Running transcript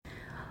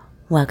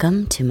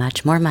Welcome to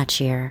Much More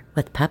Muchier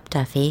with Pup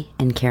Duffy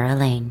and Kara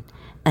Lane,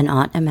 an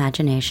Aunt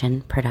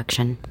Imagination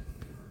production.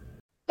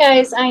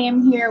 Guys, I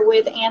am here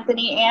with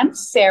Anthony and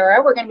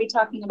Sarah. We're going to be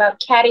talking about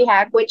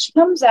CaddyHack, which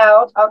comes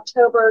out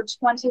October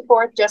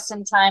 24th, just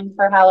in time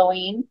for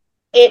Halloween.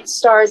 It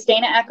stars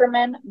Dana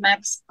Ackerman,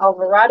 Max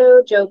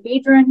Alvarado, Joe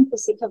Biedron,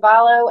 Chrissy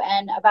Cavallo,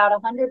 and about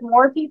 100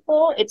 more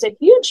people. It's a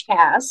huge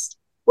cast,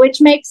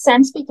 which makes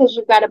sense because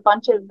you've got a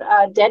bunch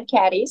of dead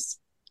caddies.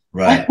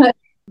 Right.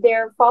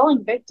 They're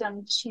falling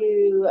victim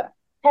to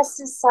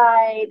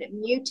pesticide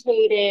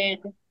mutated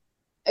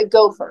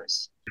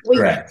gophers.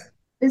 Correct.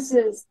 This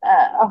is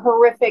a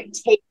horrific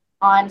take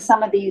on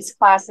some of these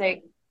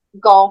classic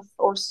golf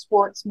or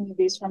sports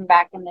movies from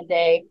back in the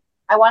day.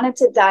 I wanted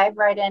to dive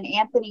right in.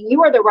 Anthony,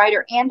 you are the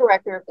writer and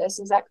director of this.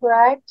 Is that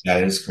correct?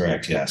 That is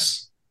correct,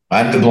 yes.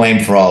 I'm to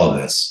blame for all of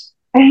this.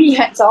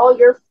 Yeah, it's all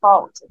your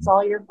fault. It's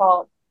all your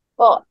fault.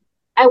 Well,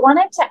 I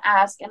wanted to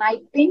ask, and I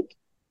think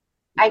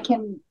I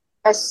can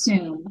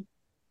assume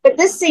that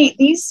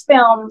these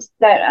films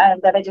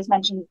that I just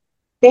mentioned,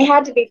 they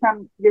had to be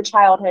from your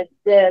childhood.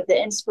 The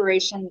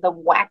inspiration, the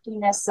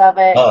wackiness of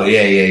it. Oh,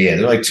 yeah.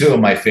 They're like two of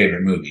my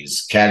favorite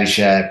movies.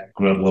 Caddyshack,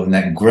 grew up loving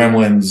that.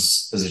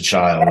 Gremlins as a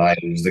child. I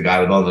was the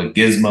guy with all the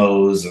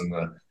gizmos and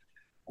the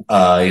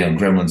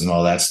Gremlins and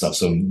all that stuff.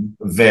 So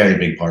a very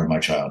big part of my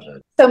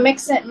childhood. So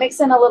mix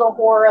in a little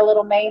horror, a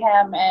little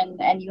mayhem,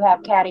 and you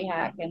have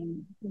CaddyHack.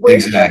 And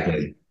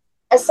Exactly.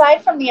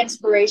 Aside from the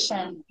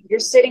inspiration, you're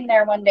sitting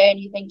there one day and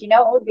you think, you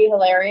know what would be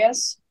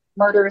hilarious?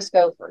 Murderous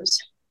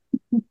gophers.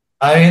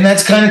 I mean,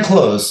 that's kind of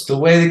close. The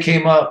way that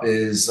came up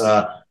is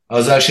I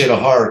was actually at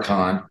a horror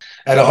con.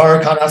 At a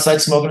horror con outside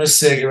smoking a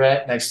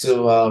cigarette next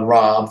to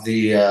Rob,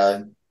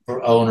 the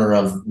owner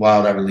of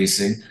Wild Eye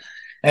Releasing.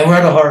 And we're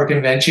at a horror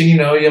convention. You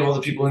know, you have all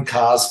the people in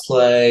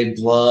cosplay,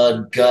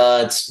 blood,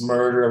 guts,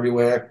 murder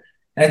everywhere.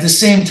 And at the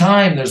same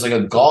time, there's like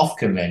a golf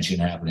convention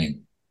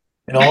happening.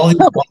 And all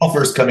these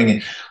golfers coming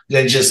in,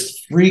 they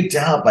just freaked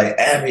out by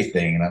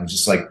everything. And I'm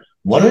just like,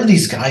 what are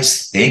these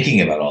guys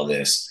thinking about all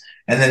this?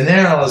 And then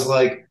there I was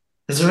like,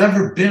 has there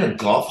ever been a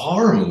golf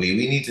horror movie?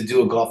 We need to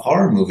do a golf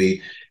horror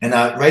movie. And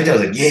right there, I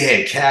was like,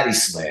 yeah, Caddy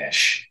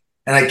Slash.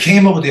 And I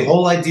came up with the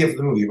whole idea for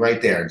the movie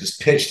right there,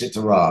 just pitched it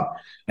to Rob.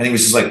 And he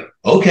was just like,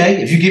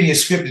 okay, if you give me a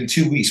script in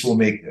 2 weeks, we'll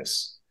make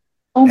this.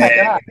 Oh my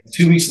God.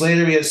 2 weeks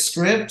later, we had a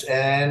script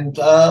and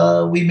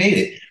we made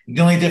it.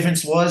 The only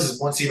difference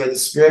was once he read the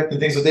script and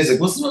things like this, like,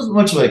 well, it's not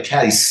much like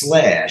Caddy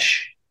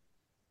Slash.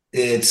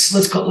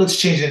 Let's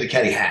change it into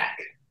Caddy Hack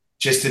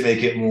just to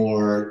make it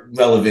more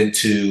relevant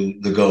to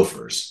the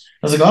Gophers.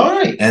 I was like, all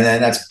right. And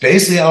then that's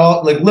basically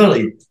all, like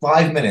literally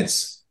 5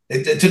 minutes.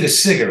 It took a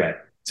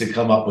cigarette to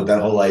come up with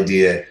that whole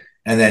idea.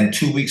 And then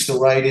 2 weeks to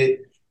write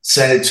it,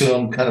 send it to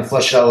him, kind of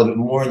flesh it out a little bit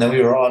more. And then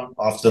we were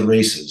off to the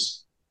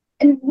races.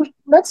 And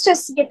let's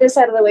just get this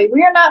out of the way.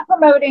 We are not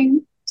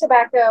promoting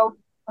tobacco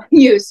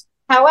use.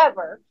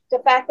 However, the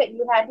fact that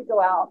you had to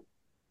go out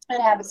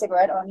and have a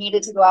cigarette or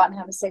needed to go out and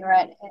have a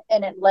cigarette,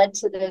 and it led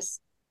to this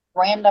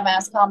random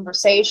ass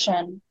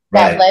conversation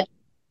that led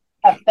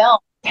to a film.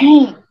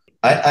 Dang.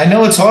 I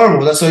know it's horrible,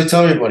 but that's what I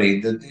tell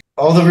everybody.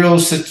 All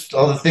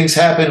the things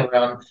happen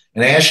around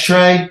an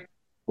ashtray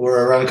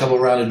or around a couple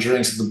of round of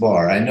drinks at the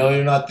bar. I know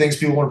you're not things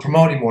people want to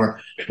promote anymore,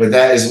 but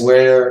that is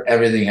where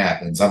everything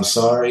happens. I'm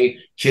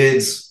sorry,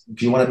 kids.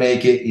 If you want to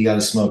make it, you got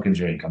to smoke and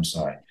drink. I'm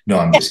sorry. No,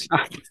 I'm just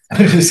kidding.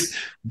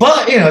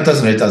 But it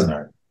doesn't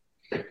hurt.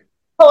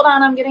 Hold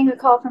on, I'm getting a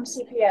call from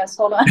CPS.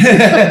 Hold on.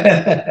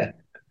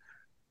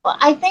 Well,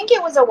 I think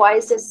it was a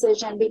wise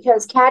decision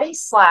because Caddy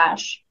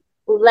Slash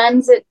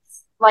lends it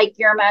like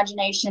your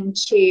imagination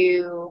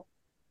to,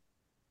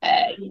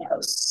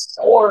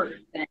 swords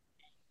and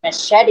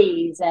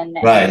machetes and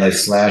like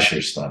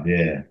slasher stuff.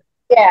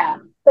 Yeah.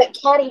 But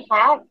Caddy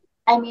Hack,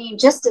 I mean,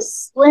 just a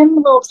slim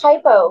little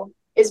typo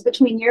is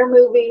between your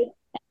movie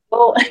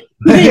and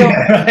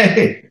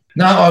Right.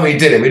 Not why we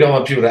did it. We don't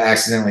want people to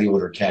accidentally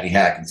order Caddy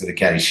Hack instead of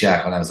Caddy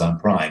Shack on Amazon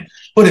Prime.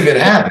 But if it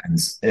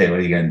happens, hey, what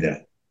are you going to do?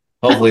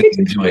 Hopefully you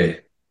enjoy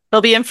it.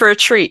 They'll be in for a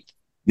treat.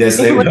 Yes,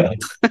 they will.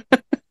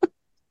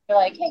 You're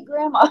like, hey,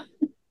 Grandma,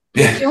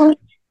 Yeah.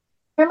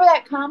 remember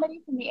that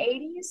comedy from the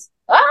 80s?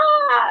 Well,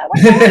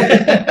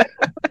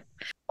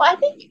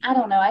 I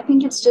don't know. I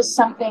think it's just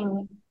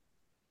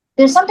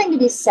there's something to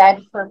be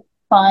said for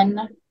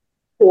fun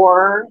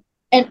horror,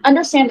 and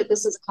understand that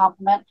this is a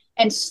compliment,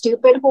 and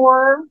stupid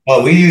horror.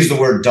 Oh, we use the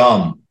word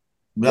dumb.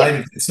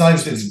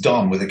 It's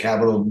dumb with a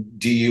capital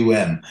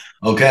DUM.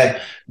 Okay.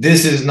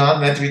 This is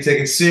not meant to be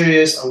taken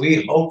serious.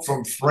 We hope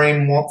from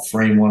frame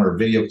one or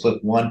video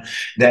clip one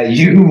that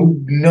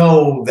you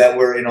know that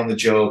we're in on the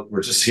joke.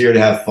 We're just here to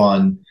have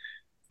fun.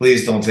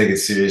 Please don't take it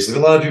seriously. A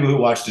lot of people who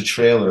watch the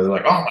trailer, they're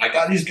like, oh my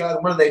God, these guys,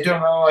 what are they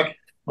doing? I'm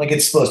like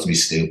it's supposed to be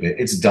stupid.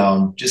 It's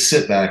dumb. Just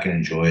sit back and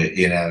enjoy it.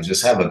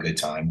 Just have a good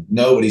time.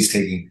 Nobody's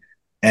taking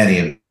any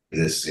of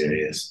this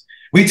serious.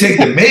 We take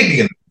the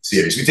making of the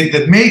serious. We take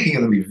the making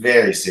of the movie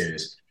very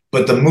serious.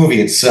 But the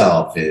movie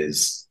itself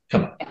is,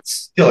 come on,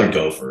 it's killer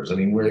gophers. I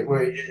mean,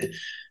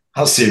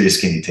 how serious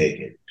can you take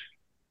it?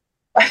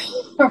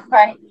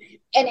 Right.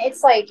 And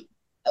it's like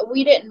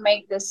we didn't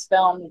make this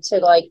film to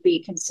like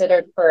be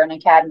considered for an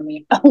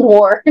Academy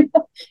Award.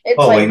 It's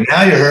Oh like wait,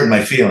 now you're hurting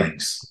my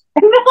feelings.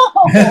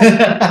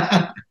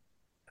 no.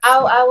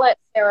 I'll let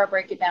Sarah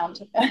break it down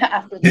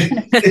after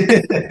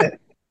the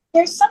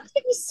there's something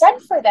to be said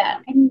for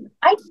that. And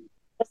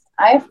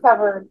I've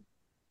covered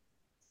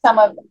some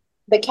of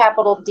the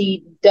capital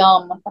D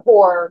dumb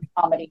horror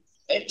comedies,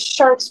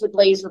 sharks with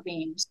laser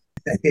beams.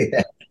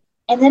 Yeah.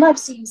 And then I've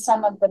seen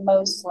some of the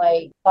most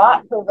like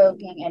thought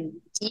provoking and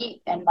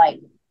deep and like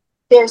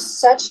there's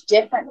such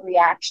different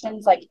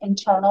reactions like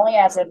internally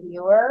as a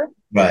viewer.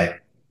 Right.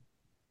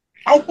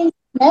 I think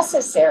it's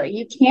necessary.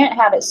 You can't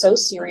have it so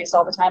serious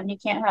all the time. And you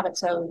can't have it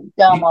so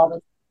dumb all the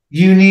time.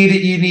 You need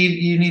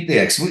the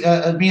X.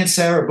 Me and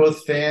Sarah are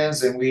both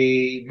fans, and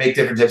we make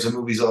different types of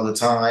movies all the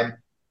time.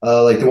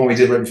 Like the one we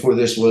did right before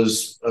this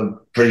was a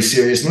pretty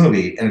serious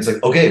movie, and it's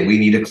like, okay, we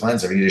need a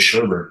cleanser, we need a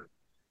sherbet.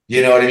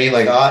 You know what I mean?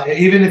 Like,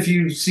 even if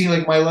you see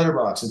like my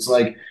letterbox, it's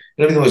like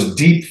it'll be the most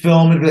deep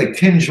film. It'll be like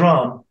Tin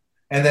Drum,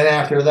 and then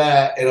after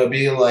that, it'll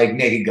be like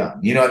Naked Gun.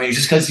 You know what I mean?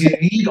 Just because you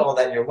need all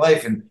that in your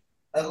life, and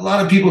a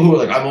lot of people who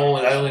are like, I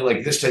only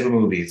like this type of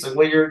movie. It's like,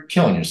 well, you're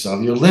killing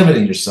yourself. You're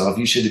limiting yourself.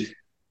 You should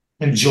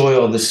enjoy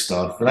all this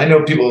stuff. And I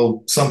know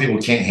some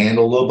people can't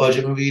handle low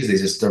budget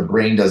movies. Their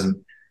brain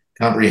doesn't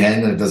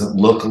comprehend that it doesn't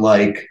look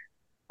like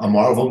a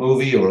Marvel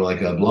movie or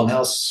like a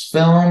Blumhouse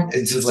film.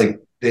 It's just like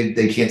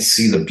they can't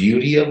see the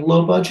beauty of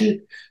low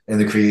budget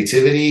and the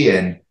creativity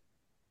and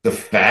the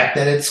fact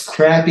that it's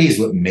crappy is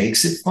what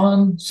makes it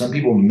fun. Some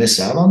people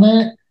miss out on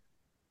that.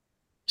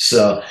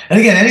 So, and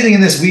again, anything in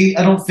this,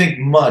 I don't think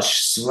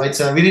much, right?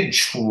 So we didn't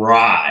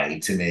try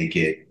to make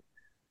it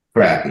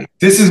crappy.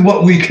 This is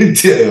what we could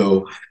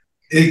do.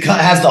 It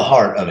has the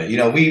heart of it. You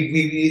know, I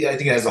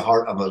think it has the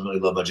heart of a really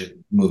low budget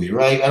movie,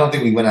 right? I don't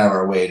think we went out of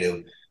our way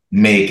to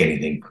make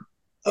anything.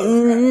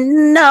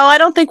 No, I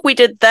don't think we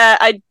did that.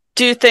 I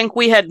do think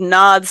we had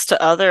nods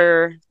to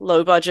other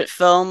low budget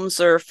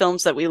films or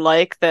films that we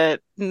like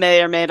that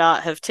may or may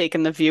not have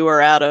taken the viewer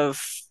out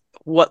of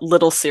what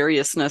little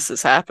seriousness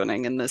is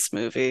happening in this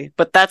movie.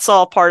 But that's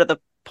all part of the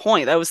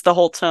point. That was the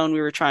whole tone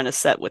we were trying to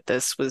set with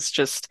this, was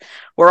just,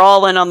 we're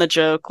all in on the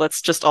joke.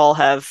 Let's just all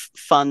have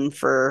fun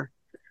for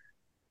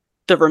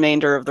the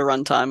remainder of the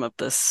runtime of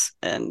this.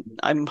 And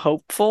I'm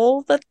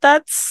hopeful that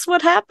that's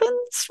what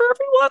happens for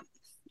everyone.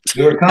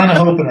 We were kind of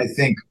hoping, I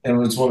think,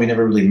 and it's one we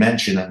never really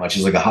mentioned that much,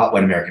 is like a Hot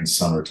Wet American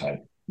Summer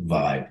type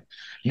vibe.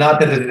 Not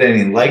that there's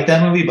anything like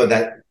that movie, but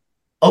that,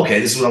 okay,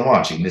 this is what I'm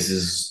watching. This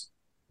is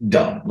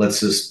dumb.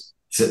 Let's just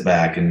sit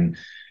back. And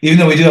even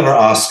though we do have our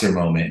Oscar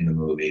moment in the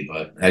movie,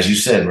 but as you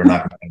said, we're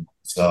not going to,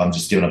 so I'm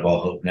just giving up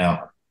all hope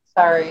now.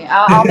 Sorry,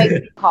 I'll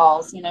make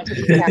calls, to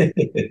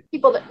the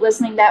people that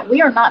listening that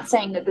we are not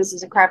saying that this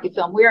is a crappy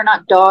film. We are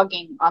not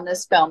dogging on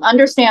this film.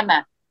 Understand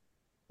that.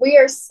 We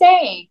are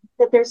saying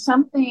that there's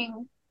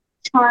something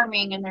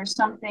charming and there's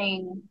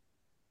something,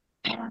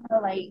 I don't know,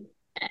 like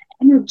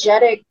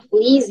energetic,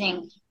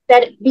 pleasing,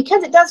 that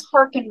because it does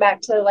harken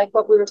back to like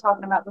what we were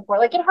talking about before.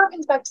 Like it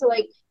harkens back to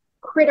like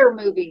Critter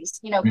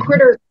movies,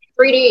 Critter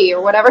 3D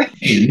or whatever.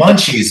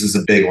 Munchies is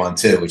a big one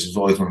too, which is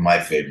always one of my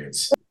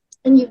favorites.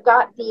 And you've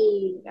got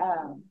the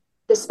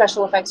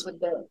special effects with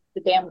the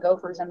damn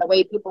gophers and the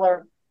way people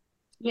are,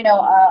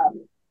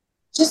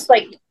 just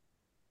like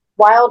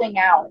wilding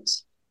out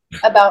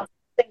about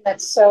something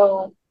that's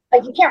so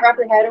like you can't wrap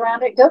your head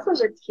around it.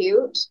 Gophers are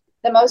cute.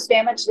 The most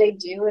damage they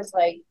do is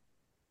like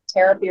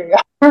tear up your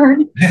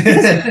yard.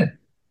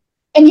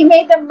 And you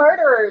made them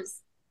murderers.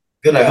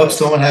 Good. I hope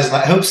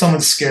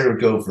someone's scared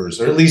of gophers,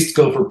 or at least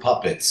gopher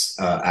puppets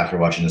after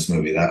watching this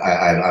movie. That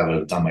I would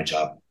have done my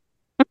job.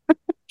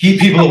 Keep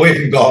people away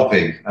from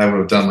golfing. I would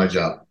have done my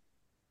job.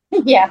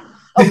 Yeah.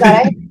 Oh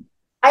God.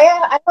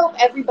 I hope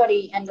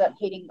everybody ends up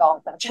hating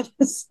golf after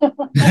this.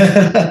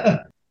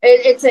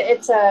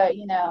 It's a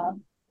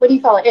what do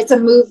you call it? It's a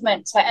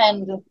movement to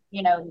end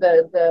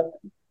the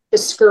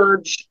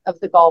scourge of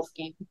the golf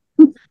game.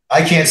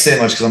 I can't say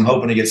much because I'm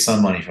hoping to get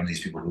some money from these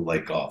people who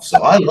like golf.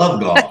 So I love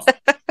golf.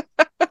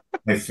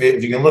 If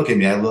you can look at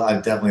me,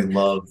 I definitely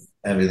love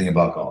everything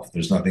about golf.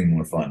 There's nothing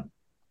more fun.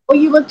 Well,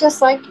 you look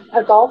just like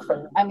a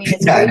golfer. I mean,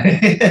 it's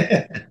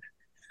great.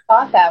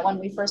 Thought that when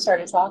we first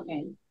started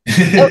talking.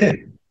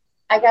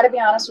 I got to be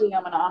honest with you.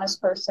 I'm an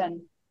honest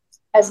person.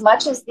 As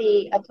much as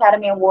the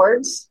Academy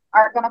Awards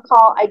aren't going to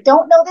call, I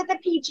don't know that the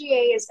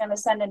PGA is going to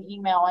send an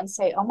email and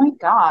say, "Oh my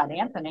God,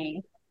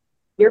 Anthony,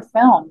 your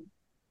film."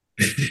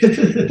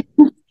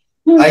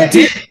 I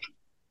did.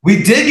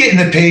 We did get in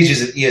the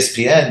pages of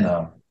ESPN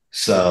though.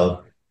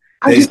 So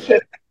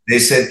they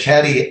said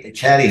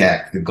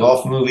CaddyHack, the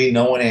golf movie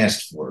no one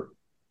asked for.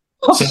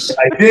 So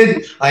I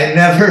did. I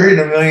never in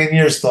a million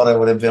years thought I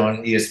would have been on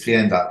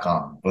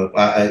ESPN.com, but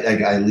I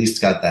at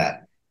least got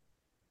that.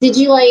 Did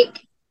you like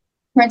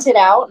print it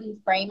out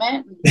and frame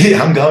it?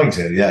 Yeah, I'm going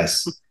to.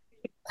 Yes.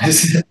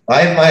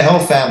 My whole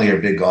family are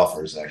big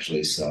golfers,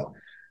 actually. So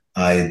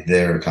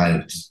they're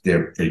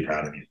pretty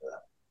proud of me for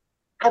that.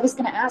 I was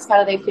going to ask,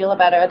 how do they feel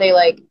about it? Are they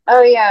like,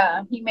 oh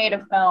yeah, he made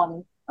a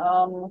film?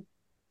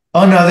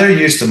 Oh no, they're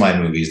used to my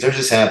movies. They're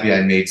just happy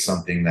I made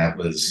something that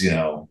was,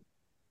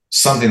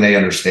 something they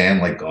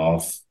understand, like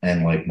golf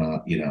and like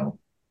not, my Gopher.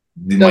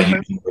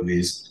 YouTube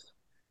movies.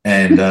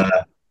 And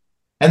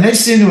they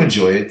seem to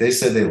enjoy it. They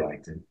said they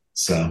liked it.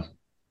 So,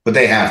 but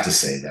they have to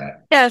say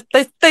that. Yeah,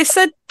 they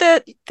said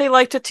that they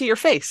liked it to your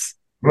face.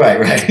 Right,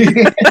 right.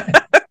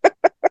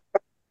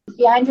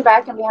 Behind your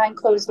back and behind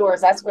closed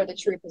doors, that's where the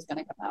truth is going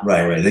to come out.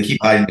 Right, right. They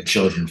keep hiding the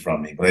children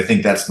from me, but I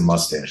think that's the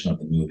mustache, not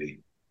the movie.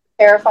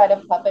 Terrified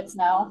of puppets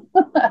now.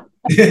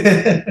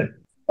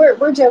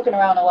 We're joking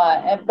around a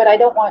lot, but I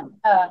don't want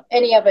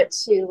any of it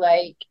to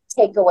like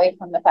take away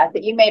from the fact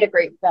that you made a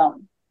great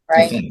film,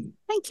 right?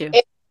 Thank you.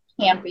 It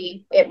can't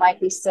be. It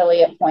might be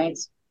silly at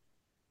points.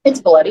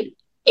 It's bloody.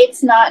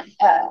 It's not.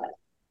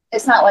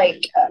 It's not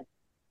like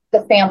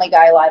the Family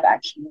Guy live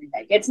action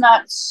remake. It's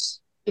not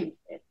stupid.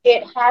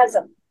 It has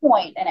a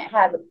point and it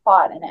has a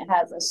plot and it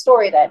has a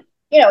story that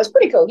is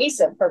pretty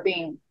cohesive for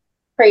being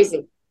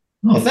crazy.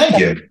 Oh, thank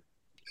you.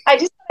 I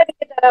just wanted to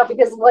get that out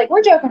because like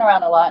we're joking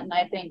around a lot, and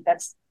I think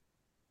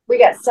we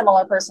got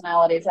similar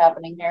personalities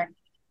happening here.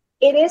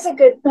 It is a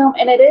good film,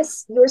 and it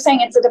is. You were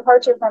saying it's a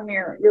departure from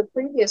your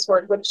previous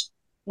work, which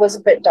was a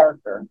bit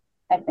darker,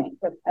 I think,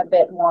 a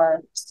bit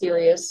more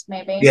serious,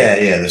 maybe. Yeah,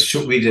 yeah.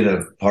 We did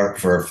a part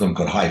for a film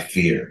called High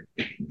Fear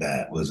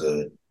that was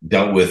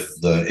dealt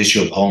with the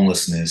issue of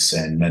homelessness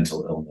and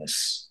mental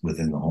illness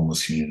within the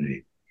homeless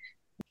community.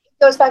 It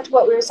goes back to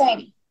what we were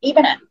saying.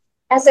 Even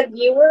as a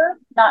viewer,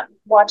 not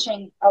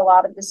watching a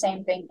lot of the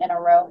same thing in a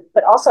row,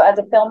 but also as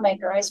a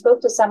filmmaker, I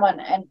spoke to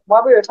someone, and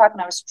while we were talking,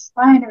 I was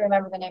trying to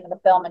remember the name of the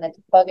film, and it's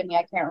bugging me.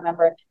 I can't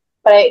remember it.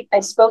 But I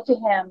spoke to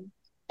him,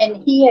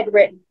 and he had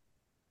written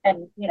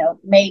and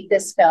made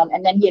this film,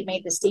 and then he had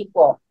made the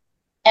sequel.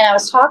 And I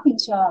was talking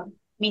to him, and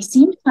he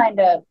seemed kind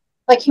of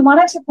like he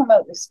wanted to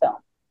promote this film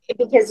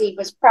because he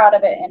was proud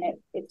of it, and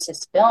it's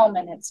his film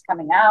and it's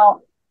coming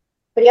out.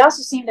 But he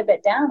also seemed a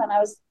bit down, and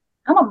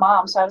I'm a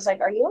mom, so I was like,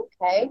 "Are you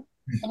okay?"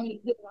 And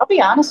he I'll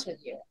be honest with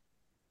you.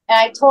 And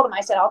I told him,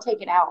 I said, "I'll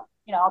take it out.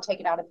 I'll take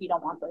it out if you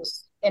don't want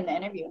those in the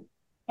interview."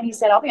 And he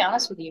said, "I'll be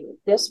honest with you.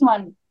 This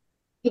one,"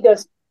 he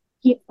goes,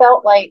 he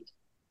felt like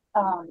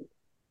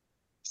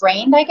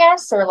drained, I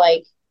guess, or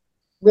like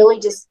really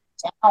just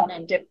down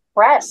and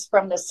depressed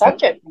from the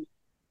subject.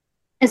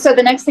 And so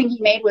the next thing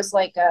he made was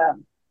like a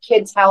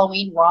kids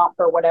Halloween romp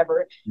or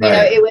whatever.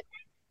 Right. It was,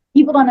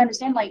 people don't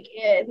understand. Like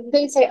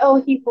they say,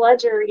 "Oh, Heath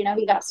Ledger,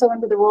 he got so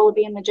into the role of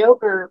being the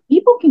Joker."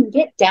 People can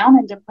get down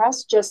and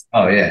depressed just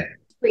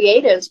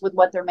creatives with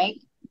what they're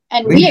making.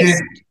 And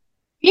we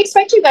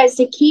expect you guys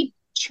to keep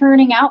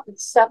churning out the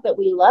stuff that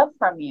we love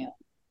from you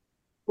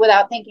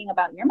without thinking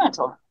about your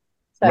mental health.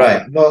 So.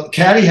 Right. Well,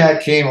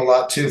 CaddyHack came a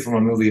lot too from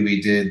a movie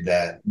we did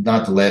that,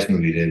 not the last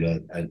movie we did,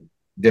 a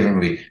different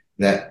movie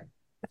that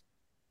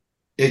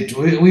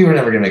we were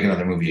never going to make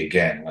another movie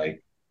again.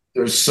 Like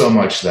there's so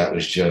much that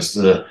was just,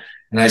 and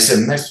I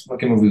said, next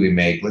fucking movie we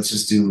make, let's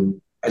just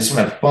I just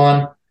want to have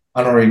fun.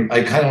 I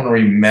kind of want to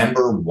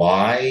remember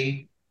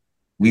why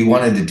we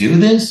wanted to do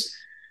this.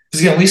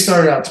 Because again, we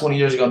started out 20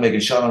 years ago making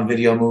shot on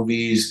video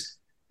movies.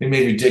 We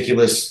made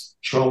ridiculous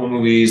trauma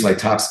movies like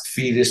Toxic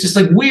Fetus, just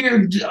like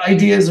weird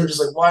ideas. They're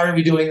just like, why are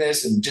we doing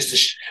this? And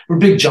just we're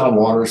big John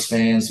Waters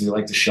fans. So we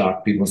like to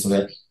shock people and stuff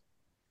like that.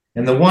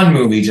 And the one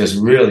movie just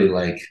really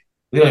like,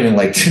 we don't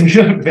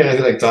barely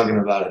like talking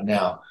about it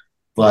now.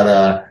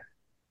 But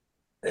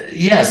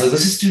yeah, so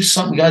let's just do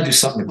something. We got to do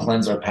something to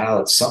cleanse our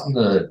palates, something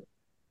to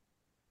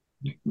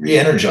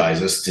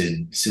re-energize us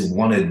to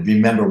want to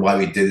remember why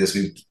we did this.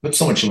 We put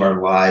so much of our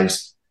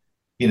lives,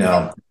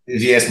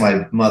 if you ask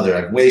my mother,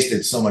 I've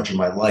wasted so much of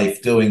my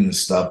life doing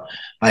this stuff.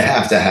 I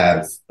have to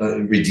have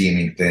a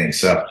redeeming thing.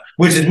 So,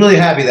 which is really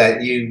happy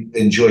that you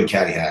enjoyed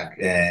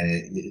CaddyHack,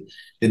 and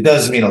it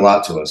does mean a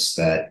lot to us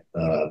that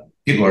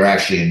people are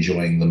actually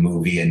enjoying the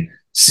movie and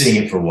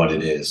seeing it for what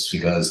it is,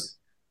 because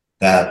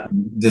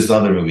this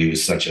other movie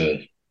was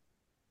it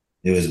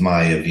was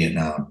Maya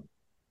Vietnam.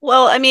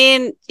 Well, I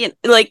mean,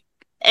 like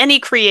any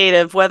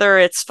creative, whether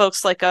it's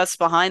folks like us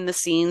behind the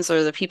scenes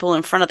or the people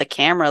in front of the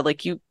camera,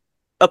 like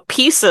a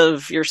piece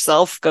of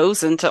yourself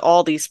goes into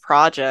all these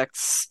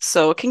projects.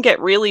 So it can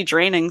get really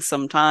draining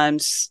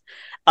sometimes.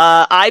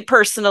 I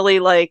personally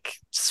like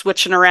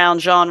switching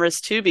around genres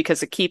too,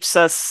 because it keeps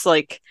us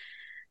like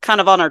kind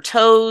of on our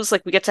toes.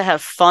 Like we get to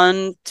have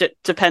fun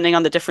depending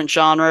on the different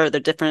genre or the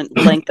different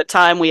length of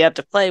time we have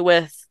to play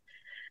with.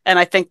 And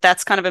I think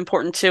that's kind of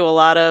important too. A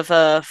lot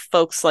of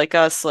folks like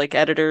us, like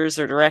editors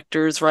or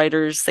directors,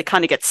 writers, they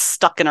kind of get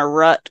stuck in a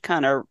rut,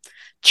 kind of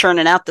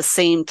churning out the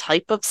same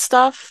type of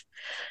stuff.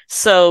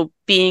 So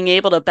being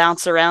able to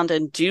bounce around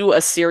and do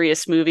a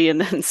serious movie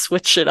and then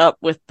switch it up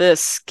with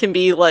this can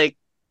be like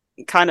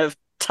kind of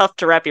tough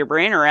to wrap your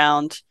brain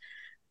around.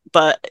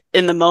 But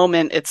in the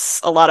moment,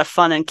 it's a lot of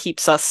fun and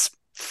keeps us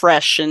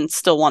fresh and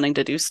still wanting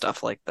to do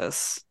stuff like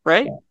this,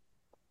 right?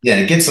 Yeah,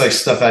 it gets like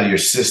stuff out of your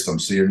system,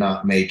 so you're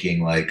not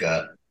making like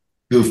a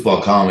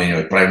goofball comedy.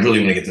 But I really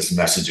want to get this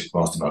message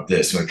across about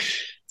this. Like,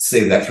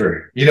 save that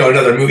for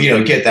another movie.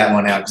 Get that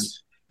one out.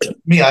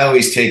 me, I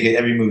always take it.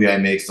 Every movie I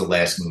make is the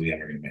last movie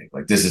I'm ever gonna make.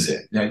 Like this is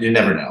it. You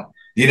never know.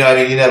 You know, what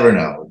I mean, you never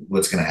know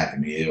what's gonna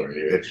happen to you, or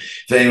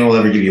if anyone will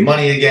ever give you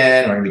money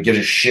again, or give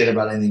a shit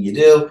about anything you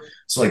do.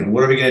 So, like,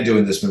 what are we gonna do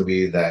in this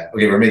movie? That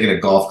okay, we're making a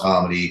golf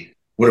comedy.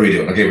 What are we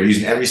doing? Okay, we're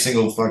using every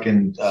single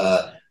fucking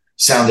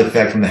sound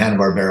effect from the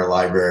Hanna-Barbera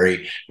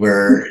library.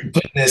 We're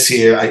putting this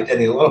here. I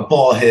need a lot of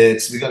ball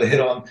hits. We got to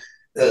hit on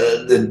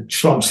the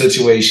Trump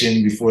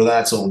situation before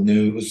that's old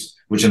news,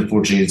 which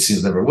unfortunately it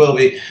seems never will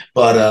be.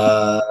 But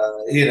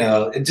you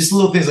know, just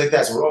little things like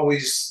that. So we're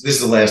always, this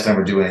is the last time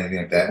we're doing anything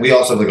like that. We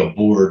also have like a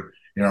board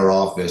in our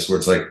office where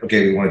it's like,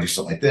 okay, we want to do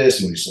something like this,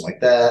 we want to do something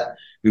like that.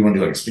 We want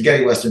to do like a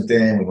spaghetti western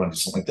thing. We want to do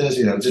something like this.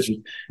 You know, just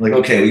like,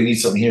 okay, we need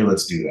something here.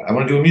 Let's do that. I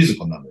want to do a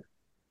musical number.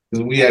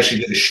 Because we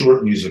actually did a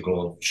short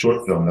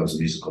film that was a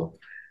musical.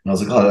 And I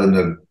was like, oh, and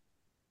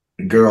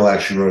the girl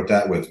actually wrote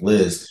that with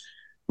Liz.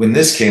 When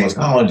this came, I was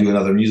like, oh, I want to do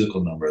another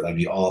musical number. That'd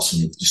be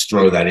awesome. Just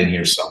throw that in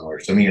here somewhere.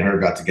 So me and her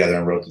got together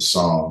and wrote the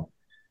song.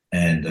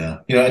 And,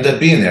 you know, ended up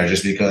being there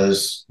just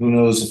because who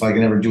knows if I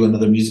can ever do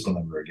another musical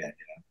number again,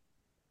 you know?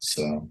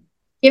 So.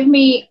 Give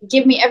me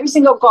every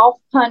single golf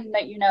pun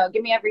that you know.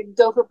 Give me every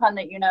gopher pun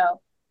that you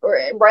know. Or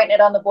writing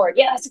it on the board.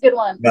 Yeah, that's a good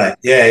one. Right.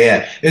 Yeah,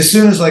 yeah. As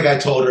soon as like I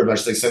told her about,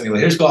 she's like sent me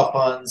like, here's golf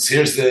puns,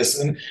 here's this.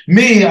 And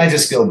me, I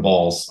just go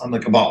balls. I'm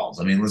like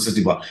balls. I mean, let's just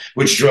do balls,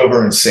 which drove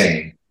her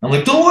insane. I'm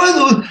like, don't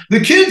worry, the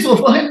kids will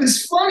find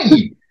this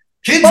funny.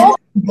 Kids love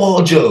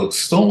ball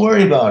jokes. Don't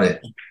worry about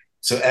it.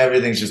 So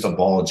everything's just a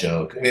ball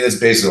joke. I mean, that's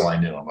basically all I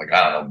knew. I'm like,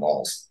 I don't know,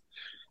 balls.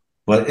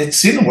 But it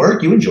seemed to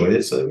work. You enjoyed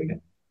it, so there we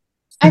go.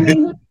 I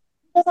mean, who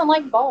doesn't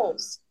like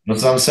balls?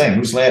 That's what I'm saying.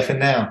 Who's laughing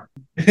now?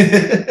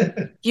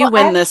 You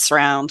win this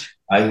round.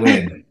 I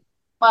win.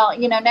 Well,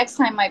 you know, next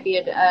time might be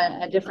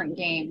a different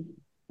game.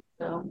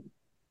 So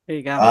there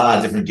you go.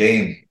 Different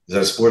game. Is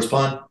that a sports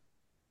pun?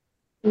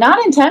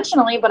 Not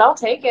intentionally, but I'll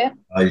take it.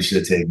 Oh, you should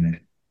have taken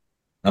it.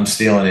 I'm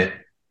stealing it.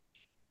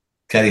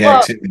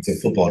 CaddyHack too. It's a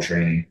football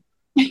training.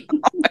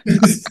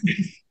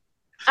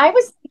 I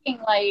was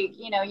thinking, like,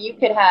 you know, you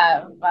could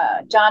have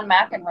John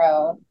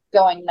McEnroe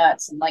going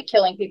nuts and like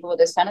killing people with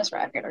his tennis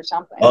racket or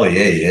something. Oh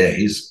yeah.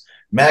 He's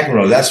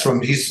McEnroe. That's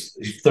from he's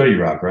 30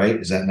 Rock, right?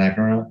 Is that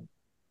McEnroe?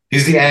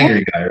 He's the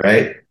angry guy,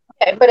 right?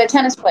 Okay, but a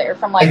tennis player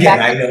from like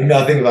again. I know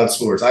nothing about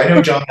sports. I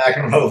know John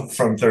McEnroe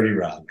from 30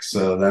 Rock,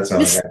 so that's how.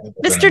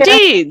 Mr.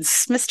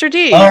 Deeds. Mr.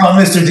 Deeds. Oh,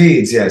 Mr.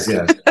 Deeds. Yes.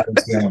 You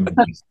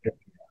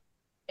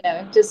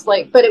know, just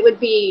like, but it would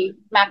be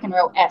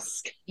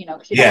McEnroe-esque. You know.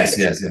 Yes.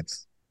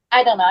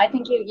 I don't know. I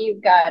think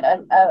you've got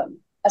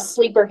a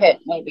sleeper hit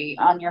maybe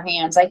on your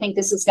hands. I think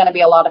this is going to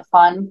be a lot of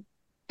fun.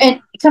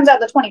 And it comes out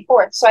the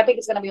 24th, so I think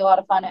it's going to be a lot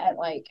of fun at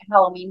like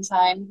Halloween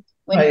time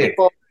when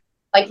people,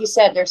 like you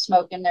said, they're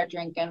smoking, they're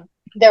drinking,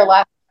 they're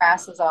laughing their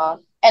asses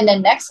off. And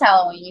then next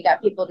Halloween, you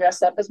got people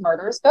dressed up as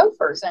murderous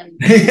gophers. And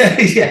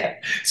yeah,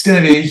 it's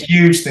going to be a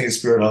huge thing at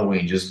Spirit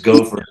Halloween. Just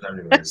gophers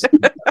everywhere.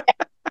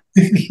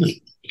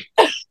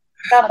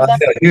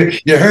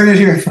 You heard it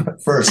here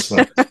first,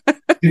 folks.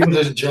 People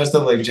just dressed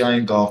up like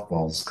giant golf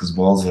balls because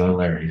balls are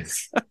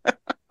hilarious.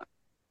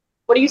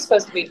 What are you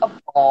supposed to be? A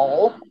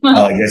ball?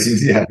 I guess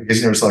you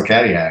never saw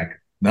CaddyHack.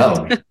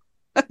 No.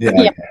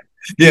 Yeah.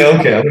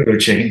 Okay, I'm gonna go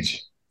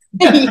change.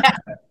 Yeah.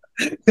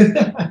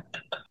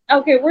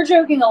 Okay, we're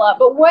joking a lot,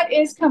 but what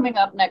is coming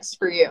up next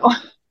for you?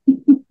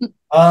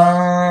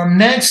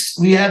 Next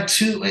we have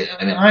we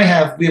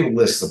have a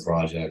list of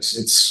projects.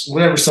 It's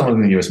whatever someone's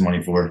gonna give us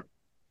money for.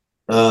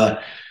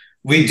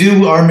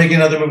 We are making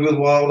another movie with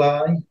Wild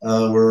Eye.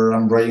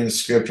 I'm writing the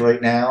script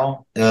right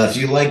now. If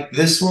you like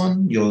this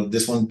one,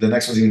 the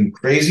next one's even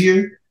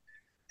crazier.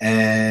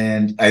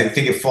 And I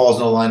think it falls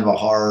in the line of a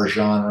horror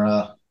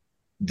genre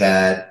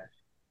that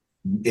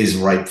is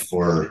ripe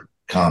for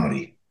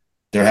comedy.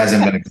 There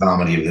hasn't been a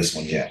comedy of this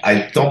one yet.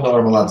 I don't know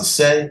what I'm allowed to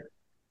say,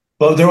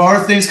 but there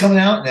are things coming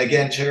out. And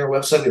again, check our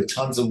website. We have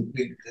tons of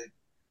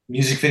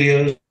music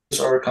videos.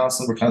 We're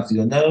constantly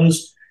on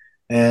those.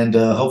 And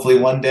hopefully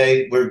one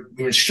day we've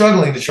been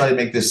struggling to try to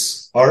make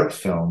this art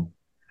film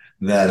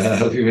that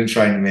we've been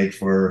trying to make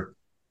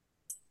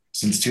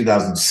since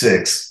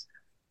 2006.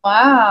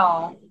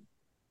 Wow.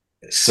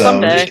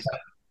 So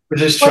we're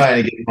just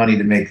trying to get money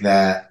to make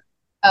that.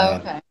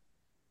 Okay.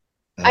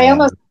 I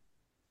almost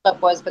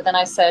what was, but then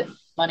I said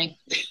money.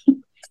 Yeah.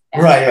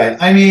 Right.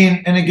 I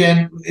mean, and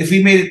again, if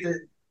we made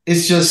it,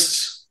 it's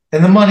just,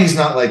 and the money's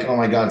not like, oh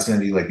my God, it's going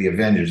to be like the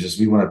Avengers. Just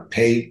we want to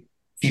pay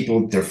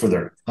people for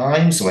their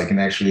time so I can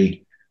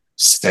actually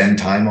spend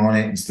time on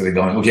it instead of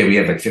going, okay, we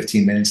have like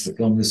 15 minutes to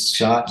film this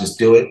shot. Just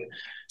do it.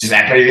 Just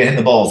act like you're hitting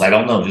the balls. I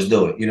don't know. Just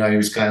do it. You know, it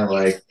was kind of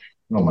like,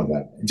 oh my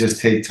God, just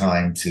take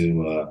time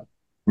to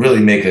really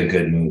make a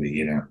good movie,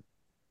 you know?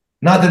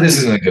 Not that this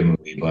isn't a good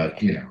movie,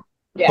 but you know,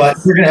 yes. But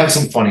we're going to have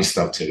some funny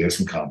stuff too. There's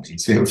some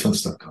comedies. We have some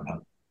stuff coming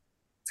up.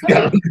 It's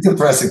got really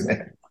depressing,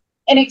 man.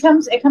 And it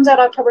comes out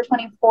October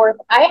 24th.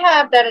 I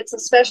have that it's a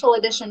special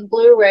edition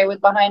Blu-ray with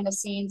behind the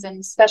scenes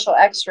and special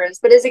extras.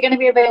 But is it going to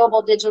be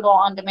available digital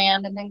on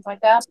demand and things like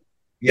that?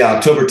 Yeah,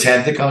 October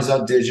 10th it comes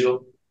out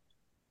digital.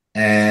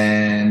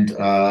 And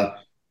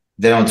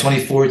Then on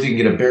 24th, you can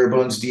get a bare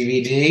bones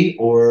DVD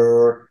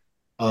or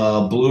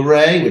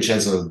Blu-ray, which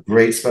has a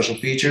great special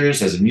features,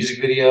 has a music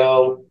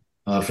video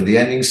for the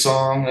ending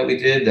song that we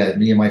did, that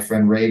me and my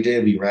friend Ray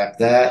did. We wrapped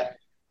that.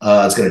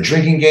 It's got a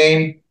drinking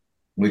game,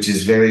 which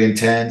is very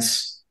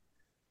intense.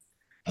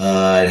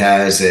 It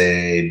has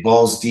a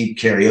balls deep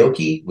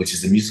karaoke, which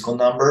is the musical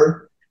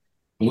number,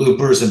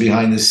 bloopers and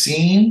behind the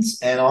scenes,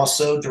 and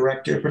also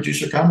director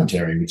producer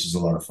commentary, which is a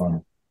lot of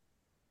fun.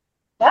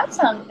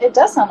 It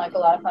does sound like a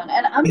lot of fun.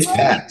 And I'm It's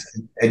telling you, packed.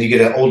 And you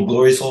get an old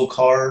Glory's Hole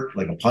card,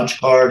 like a punch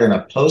card and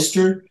a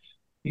poster.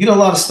 You get a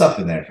lot of stuff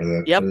in there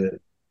for Yep.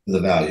 the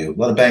value. A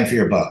lot of bang for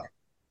your buck.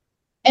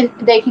 and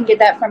they can get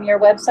that from your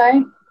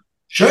website.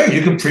 Sure,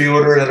 you can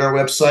pre-order it at our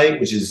website,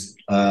 which is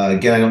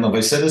again, I don't know if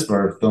I said this, but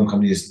our film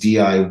company is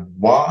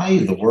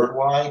DIY, the word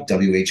Y,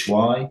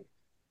 WHY.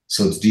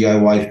 So it's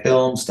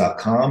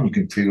DIYfilms.com. You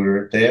can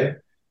pre-order it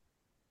there.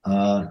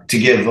 To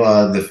give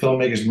the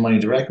filmmakers money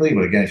directly.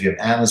 But again, if you have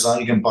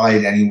Amazon, you can buy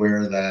it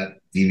anywhere that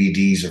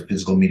DVDs or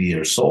physical media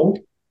are sold.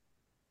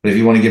 But if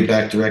you want to give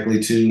back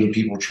directly to the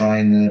people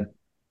trying to,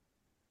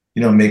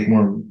 make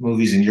more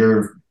movies, and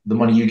the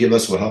money you give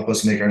us will help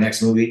us make our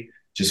next movie,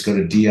 just go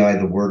to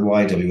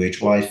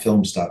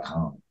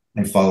DIYfilms.com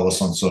and follow us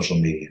on social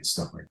media and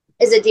stuff like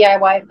that. Is it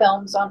DIY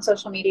Films on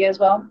social media as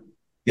well?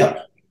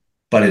 Yep.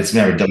 But it's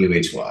never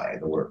WHY,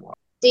 the word Y.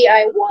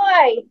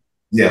 DIY.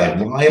 Yeah,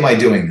 like, why am I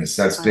doing this?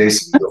 That's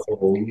basically the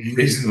whole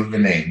reason of the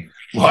name.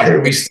 Why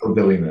are we still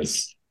doing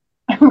this?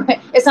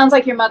 It sounds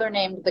like your mother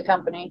named the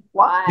company.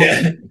 Why?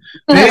 Yeah.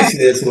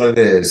 Basically, that's what it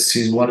is.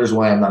 She wonders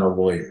why I'm not a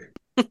lawyer.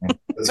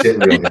 Let's get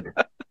real here.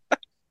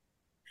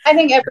 I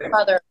think every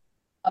mother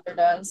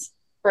does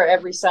for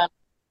every son.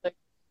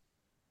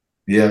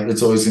 Yeah,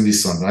 it's always going to be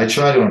something. I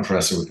try to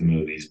impress her with the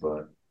movies,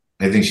 but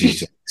I think she's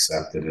just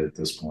accepted it at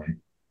this point.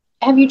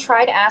 Have you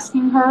tried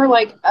asking her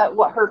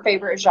what her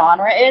favorite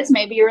genre is?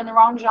 Maybe you're in the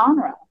wrong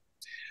genre.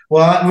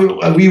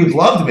 Well, we would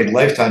love to make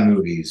Lifetime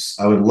movies.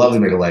 I would love to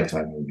make a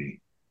Lifetime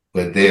movie,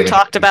 but they haven't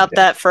talked about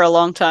that for a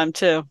long time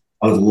too.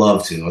 I would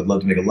love to. I'd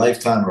love to make a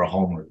Lifetime or a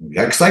Hallmark movie.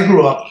 Because I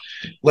grew up,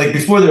 like,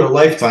 before there were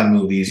Lifetime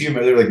movies, you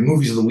remember, they were like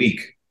movies of the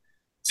week.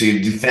 So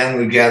you do family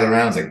would gather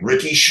around, it's like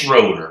Ricky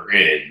Schroeder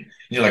in. And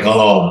you're like,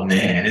 oh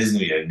man, this is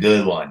going to be a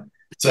good one.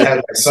 So it had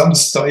like some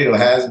star,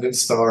 has been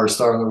star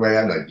on the way.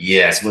 I'm like,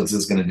 yes, what's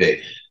this going to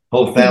be?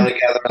 Whole family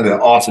gathering, the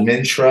awesome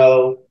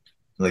intro.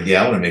 Like,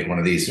 yeah, I want to make one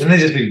of these. And they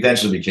just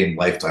eventually became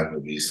Lifetime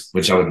movies,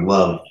 which I would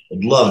love.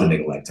 I'd love to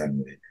make a Lifetime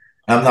movie.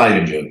 I'm not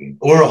even joking.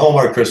 Or a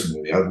Hallmark Christmas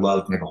movie. I would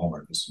love to make a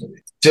Hallmark Christmas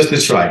movie. Just to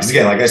try. Because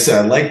again, like I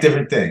said, I like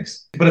different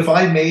things. But if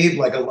I made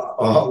like a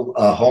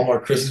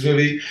Hallmark Christmas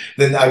movie,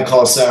 then I'd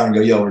call Sarah and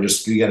go, yo, we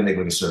got to make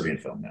like a Serbian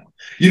film now.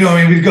 You know what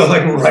I mean? We'd go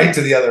like right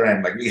to the other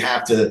end. Like, we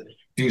have to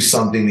do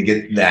something to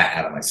get that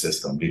out of my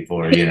system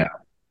before, Yeah.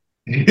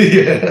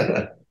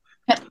 You'd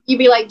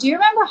be like, do you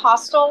remember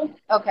Hostel?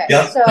 Okay.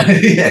 Yep. So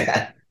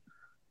yeah.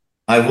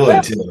 I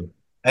would too.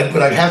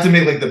 But I'd have to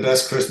make like the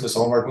best Christmas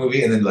Hallmark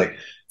movie, and then like,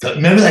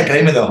 remember that guy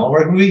in the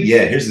Hallmark movie?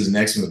 Yeah, here's his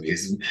next movie.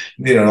 It's,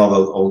 all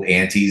the old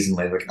aunties and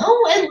like,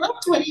 oh, I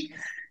loved when he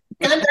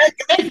got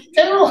that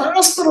General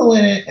Hospital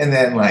in it, and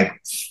then like,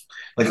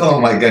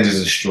 oh my God,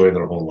 just destroy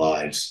their whole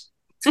lives.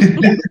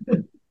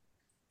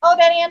 Oh,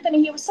 that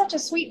Anthony, he was such a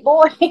sweet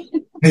boy.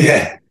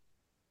 Yeah.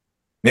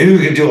 Maybe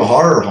we could do a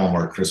horror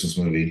Hallmark Christmas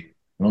movie.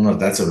 I don't know if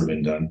that's ever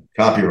been done.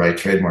 Copyright,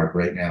 trademark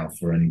right now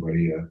for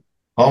anybody.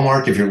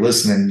 Hallmark, if you're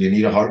listening, you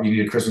need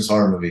a Christmas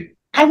horror movie.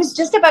 I was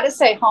just about to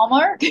say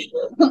Hallmark.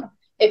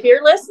 If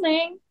you're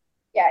listening,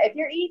 if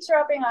you're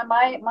eavesdropping on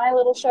my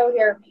little show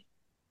here,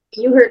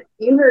 you heard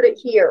it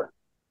here.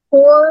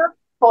 Horror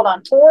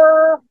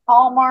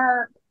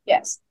Hallmark.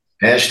 Yes.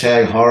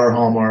 Hashtag horror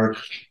Hallmark.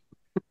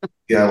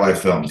 DIY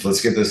films.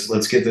 Let's get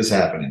this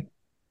happening.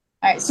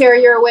 All right, Sarah,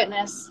 you're a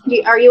witness.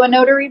 Are you a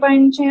notary by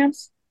any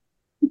chance?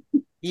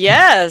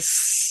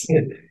 Yes.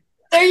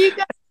 There you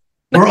go.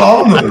 We're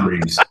all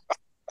notaries.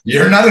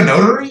 You're not a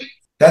notary?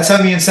 That's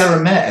how me and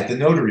Sarah met, at the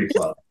Notary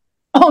Club.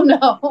 Oh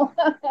no.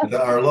 At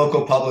our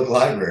local public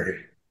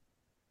library.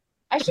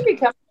 I should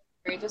become a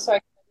notary just so I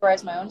can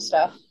notarize my own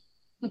stuff.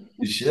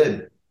 You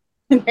should.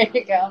 There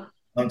you go.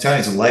 I'm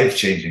telling you, it's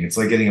life-changing. It's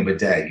like getting a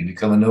bidet. You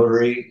become a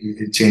notary,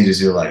 it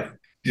changes your life.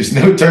 There's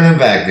no turning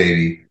back,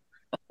 baby.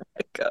 Oh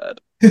my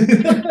God.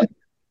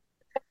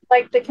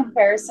 Like the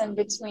comparison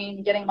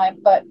between getting my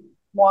butt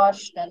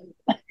washed and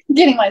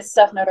getting my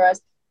stuff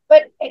notarized.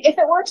 But if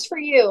it works for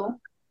you,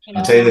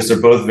 I'll tell you this,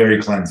 they're both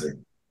very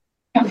cleansing.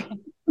 Okay.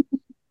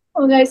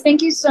 Well, guys,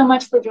 thank you so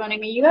much for joining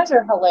me. You guys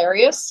are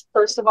hilarious,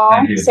 first of all.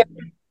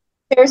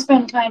 Sarah's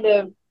been kind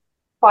of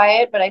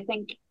quiet, but I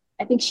think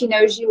she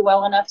knows you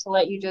well enough to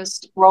let you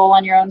just roll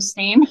on your own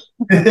steam.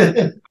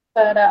 But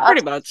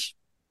pretty much.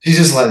 She's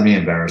just letting me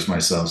embarrass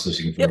myself so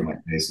she can throw my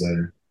face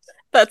later.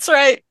 That's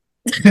right.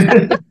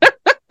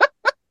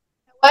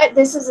 But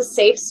this is a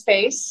safe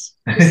space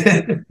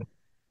to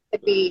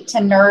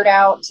nerd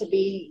out, to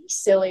be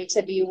silly,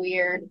 to be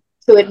weird,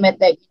 to admit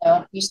that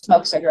you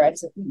smoke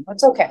cigarettes.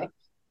 It's okay.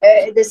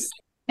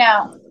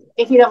 Now,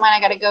 if you don't mind,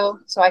 I gotta go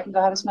so I can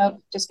go have a smoke.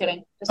 Just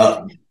kidding.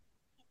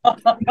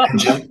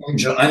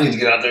 I need to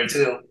get out there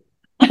too.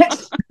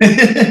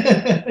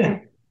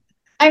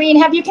 I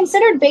mean, have you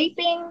considered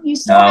vaping? You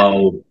still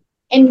No.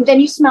 and then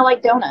you smell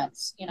like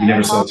donuts. You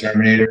never saw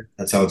Terminator?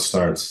 That's how it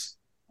starts.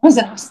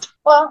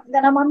 Well,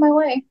 then I'm on my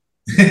way.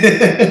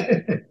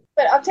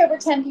 But October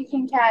 10th, you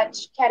can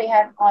catch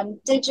CaddyHack on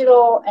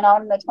digital, and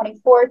on the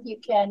 24th, you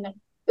can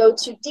go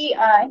to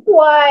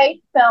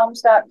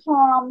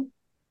DIYfilms.com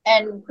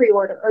and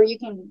pre-order, or you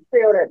can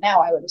pre-order it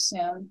now, I would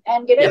assume,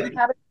 and get it and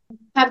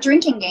have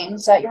drinking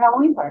games at your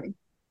Halloween party.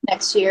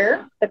 Next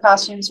year, the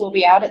costumes will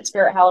be out at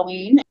Spirit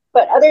Halloween.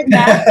 But other than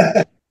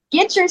that,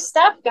 get your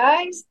stuff,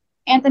 guys.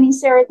 Anthony,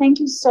 Sarah, thank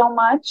you so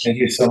much. Thank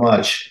you so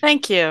much.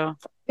 Thank you.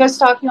 Go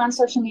stalk you on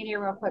social media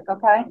real quick,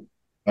 okay?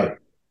 All right.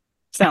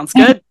 Sounds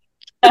good.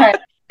 All right.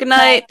 Good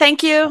night.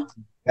 Thank you.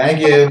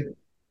 Thank you.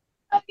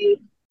 Bye.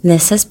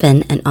 This has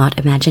been an Odd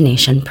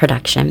Imagination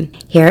production.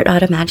 Here at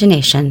Odd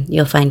Imagination,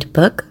 you'll find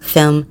book,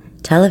 film,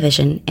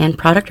 television, and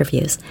product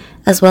reviews,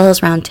 as well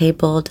as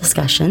roundtable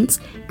discussions,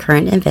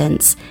 current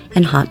events,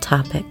 and hot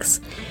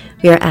topics.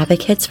 We are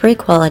advocates for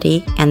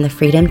equality and the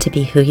freedom to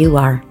be who you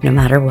are, no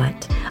matter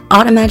what.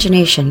 Odd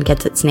Imagination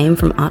gets its name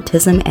from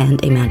autism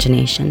and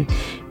imagination,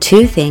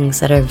 two things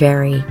that are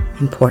very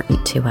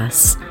important to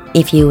us.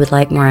 If you would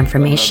like more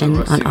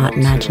information on Odd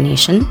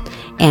Imagination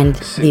and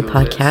the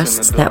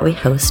podcasts that we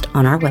host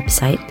on our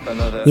website,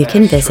 you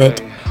can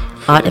visit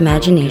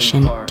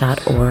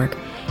oddimagination.org,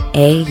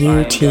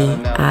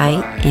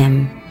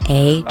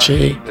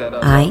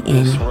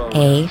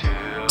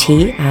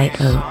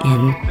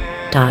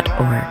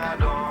 AUTIMAGINATION.org.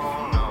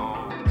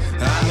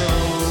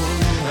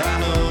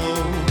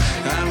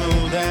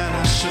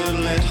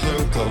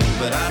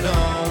 But I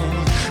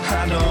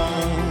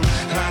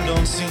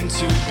don't seem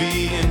to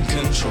be in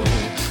control.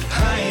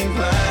 I ain't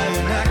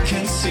blind, I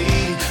can see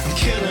I'm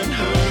killing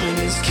her and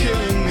it's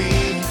killing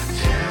me.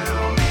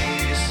 Tell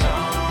me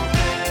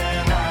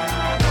something I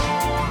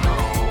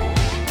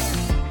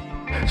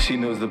don't know. She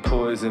knows the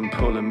poison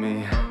pulling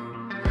me.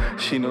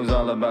 She knows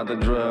all about the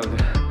drug.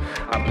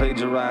 I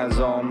plagiarize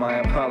all my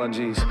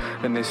apologies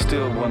and they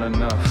still want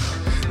enough.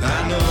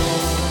 I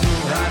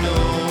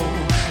know